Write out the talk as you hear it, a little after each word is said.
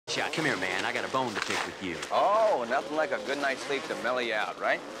Shot, come here, man. I got a bone to pick with you. Oh, nothing like a good night's sleep to mellow you out,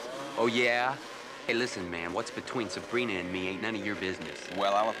 right? Oh, yeah? Hey, listen, man. What's between Sabrina and me ain't none of your business.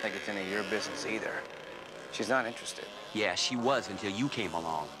 Well, I don't think it's any of your business either. She's not interested. Yeah, she was until you came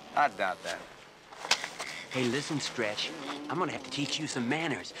along. I doubt that. Hey, listen, Stretch. I'm gonna have to teach you some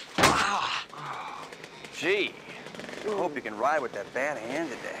manners. Ah! Gee, I hope you can ride with that bad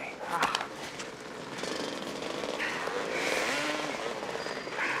hand today.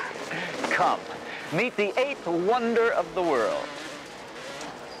 Come, meet the eighth wonder of the world.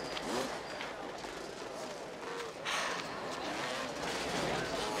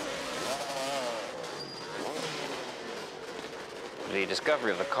 The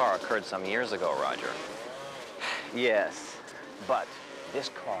discovery of the car occurred some years ago, Roger. Yes, but this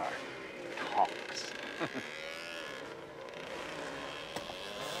car talks.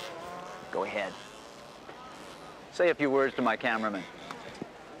 Go ahead. Say a few words to my cameraman.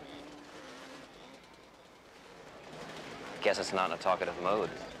 Guess it's not in a talkative mood.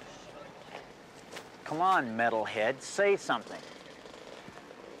 Come on, metalhead, say something.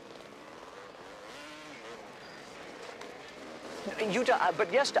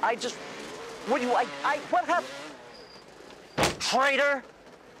 But yes, I just, what do you, what happened? Traitor!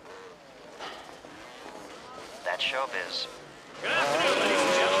 That's showbiz. Good afternoon, ladies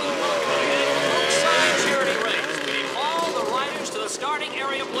and gentlemen. Welcome to the annual Oakside Charity Race. We need all the riders to the starting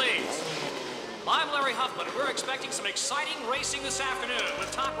area, please. I'm Larry Huffman, and we're expecting some exciting racing this afternoon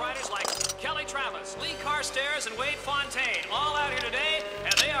with top riders like Kelly Travis, Lee Carstairs, and Wade Fontaine all out here today,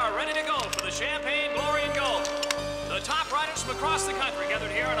 and they are ready to go for the Champagne Glory and Gold. The top riders from across the country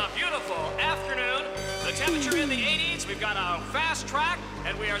gathered here on a beautiful afternoon. The temperature in the 80s, we've got a fast track,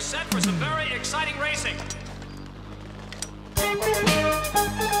 and we are set for some very exciting racing.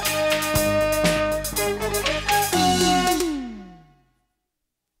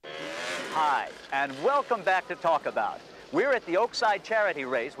 Hi, and welcome back to Talk About. We're at the Oakside Charity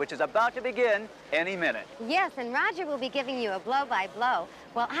Race, which is about to begin any minute. Yes, and Roger will be giving you a blow-by-blow.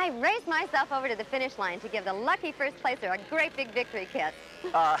 Well, I raced myself over to the finish line to give the lucky first placer a great big victory kiss.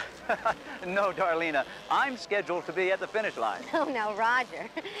 No, Darlena, I'm scheduled to be at the finish line. Oh, no, Roger.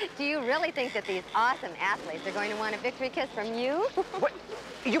 Do you really think that these awesome athletes are going to want a victory kiss from you? What?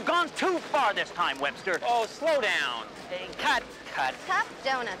 You've gone too far this time, Webster. Oh, slow down. Hey, cut. Tough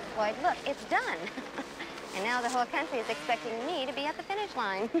donuts, Boyd. Look, it's done. And now the whole country is expecting me to be at the finish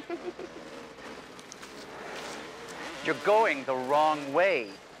line. You're going the wrong way,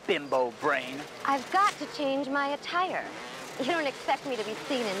 bimbo brain. I've got to change my attire. You don't expect me to be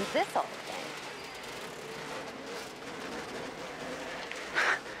seen in this old thing.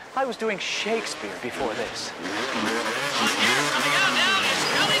 I was doing Shakespeare before this. Here coming out now is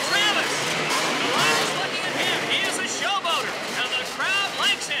Kelly Travis. The rider's looking at him. He is a showboater, and the crowd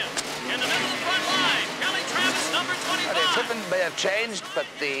likes him. In the middle of the front line, Kelly Travis, number 25. The equipment may have changed, but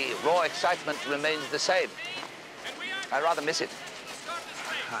the raw excitement remains the same. I rather miss it.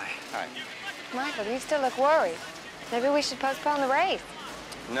 Hi. Michael, you still look worried. Maybe we should postpone the race.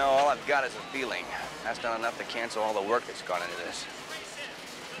 No, all I've got is a feeling. That's not enough to cancel all the work that's gone into this.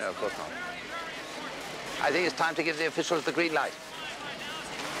 No, of course not. I think it's time to give the officials the green light.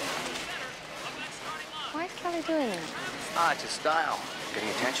 Why is Kelly doing that? Ah, it's a style. Getting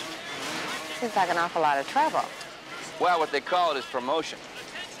attention. Seems like an awful lot of trouble. Well, what they call it is promotion.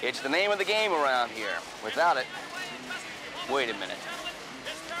 It's the name of the game around here. Without it... Wait a minute.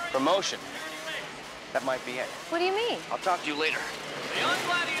 Promotion. That might be it. What do you mean? I'll talk to you later. The young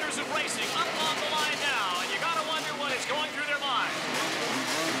gladiators of racing up on the line now, and you gotta wonder what is going through their minds.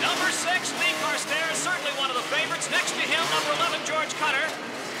 Number 6, Lee Carstairs, certainly one of the favorites. Next to him, number 11, George Cutter.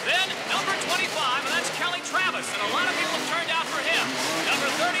 Then number 25, and that's Kelly Travis, and a lot of people have turned out for him. Number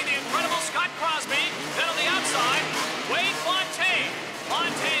 30, the incredible Scott Crosby. Then on the outside, Wade Fontaine.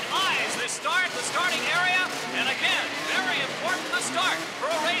 Fontaine eyes the starting area, and again, very important the start for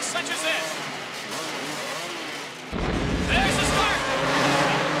a race such as this. There's the start.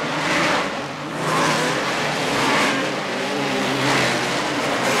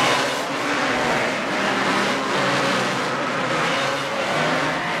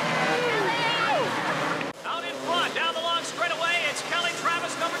 Out in front, down the long straightaway, it's Kelly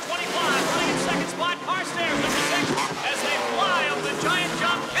Travis, number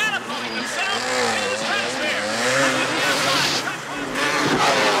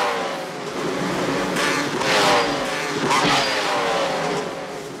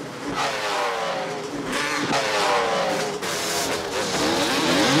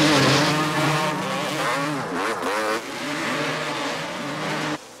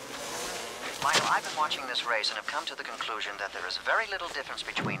there's very little difference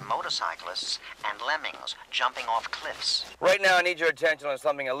between motorcyclists and lemmings jumping off cliffs. Right now, I need your attention on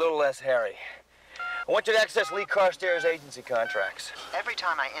something a little less hairy. I want you to access Lee Carstairs' agency contracts. Every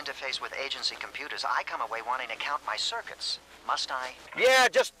time I interface with agency computers, I come away wanting to count my circuits. Must I? Yeah,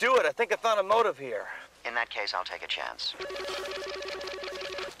 just do it. I think I found a motive here. In that case, I'll take a chance. But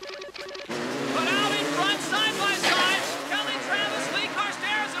out in front, side by side, Kelly Travis, Lee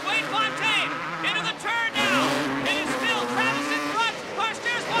Carstairs, and Wade Fontaine. Into the turn now. It is still Travis in front.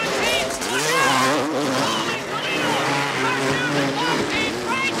 Carstairs, Fontaine. Look out! Holy Toledo! Carstairs and Fontaine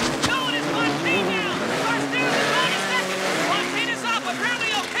right. No, it is Fontaine now. Carstairs is on a second. Fontaine is up, apparently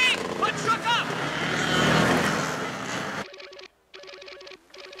okay, but shook up.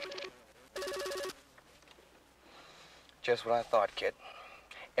 Just what I thought, kid.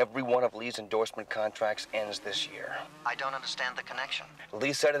 Every one of Lee's endorsement contracts ends this year. I don't understand the connection.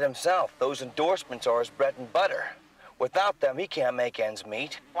 Lee said it himself. Those endorsements are his bread and butter. Without them, he can't make ends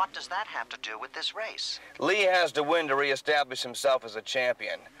meet. What does that have to do with this race? Lee has to win to reestablish himself as a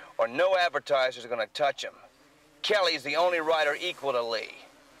champion, or no advertisers are going to touch him. Kelly's the only rider equal to Lee.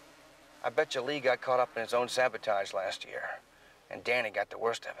 I bet you Lee got caught up in his own sabotage last year, and Danny got the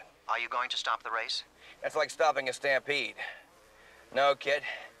worst of it. Are you going to stop the race? That's like stopping a stampede. No, kid.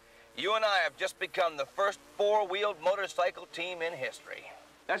 You and I have just become the first four-wheeled motorcycle team in history.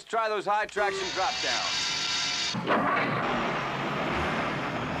 Let's try those high traction drop downs.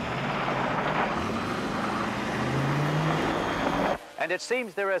 And it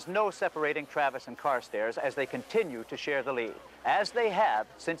seems there is no separating Travis and Carstairs as they continue to share the lead, as they have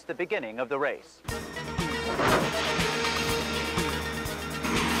since the beginning of the race.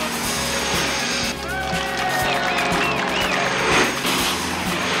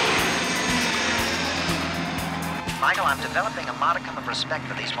 Michael, I'm developing a modicum of respect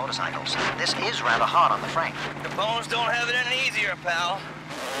for these motorcycles. This is rather hard on the frame. The bones don't have it any easier, pal.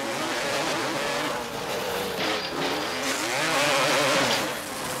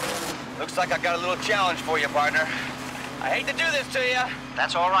 Looks like I got a little challenge for you, partner. I hate to do this to you.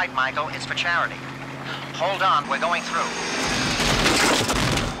 That's all right, Michael. It's for charity. Hold on, we're going through.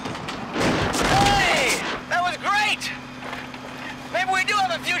 Hey! That was great! Maybe we do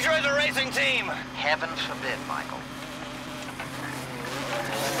have a future as a racing team. Heaven forbid, Michael.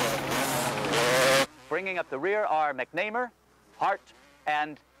 Bringing up the rear are McNamer, Hart,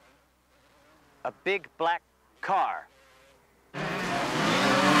 and a big black car.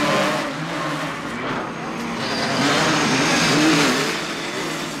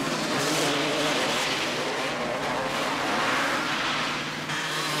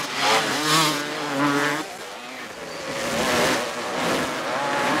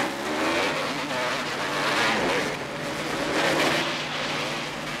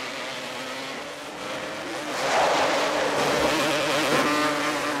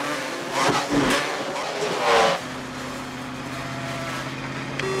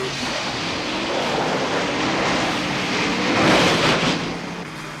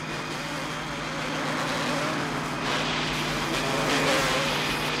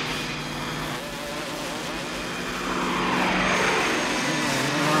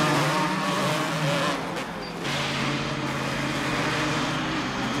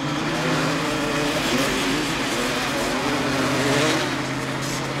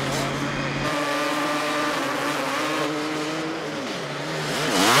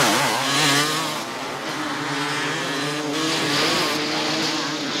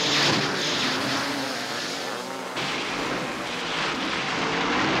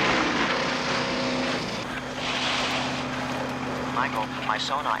 Michael, my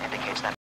sonar indicates that